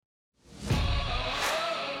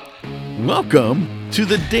Welcome to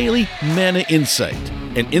the Daily Manna Insight,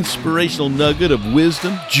 an inspirational nugget of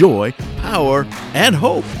wisdom, joy, power, and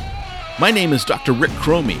hope. My name is Dr. Rick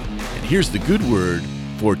Cromie, and here's the good word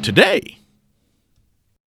for today.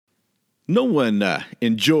 No one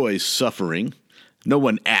enjoys suffering. No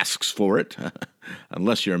one asks for it,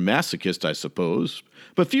 unless you're a masochist, I suppose.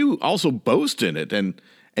 But few also boast in it, and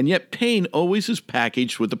yet pain always is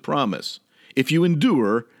packaged with a promise. If you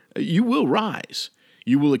endure, you will rise.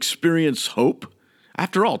 You will experience hope.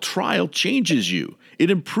 After all, trial changes you. It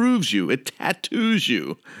improves you. It tattoos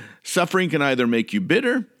you. Suffering can either make you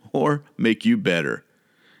bitter or make you better.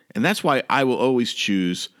 And that's why I will always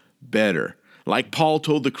choose better. Like Paul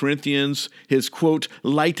told the Corinthians, his, quote,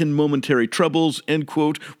 light and momentary troubles, end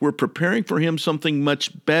quote, were preparing for him something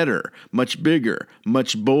much better, much bigger,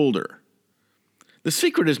 much bolder. The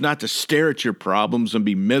secret is not to stare at your problems and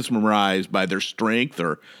be mesmerized by their strength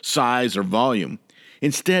or size or volume.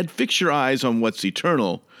 Instead, fix your eyes on what's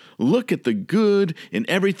eternal. Look at the good in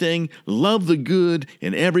everything, love the good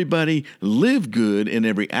in everybody, live good in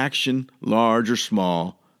every action, large or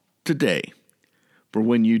small, today. For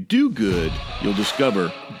when you do good, you'll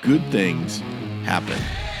discover good things happen.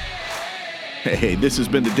 Hey, this has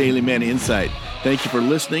been the Daily Manna Insight. Thank you for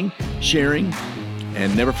listening, sharing,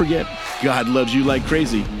 and never forget, God loves you like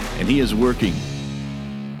crazy, and He is working.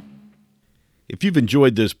 If you've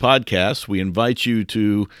enjoyed this podcast, we invite you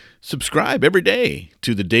to subscribe every day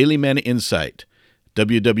to the Daily Manna Insight,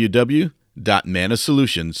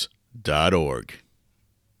 www.mannasolutions.org.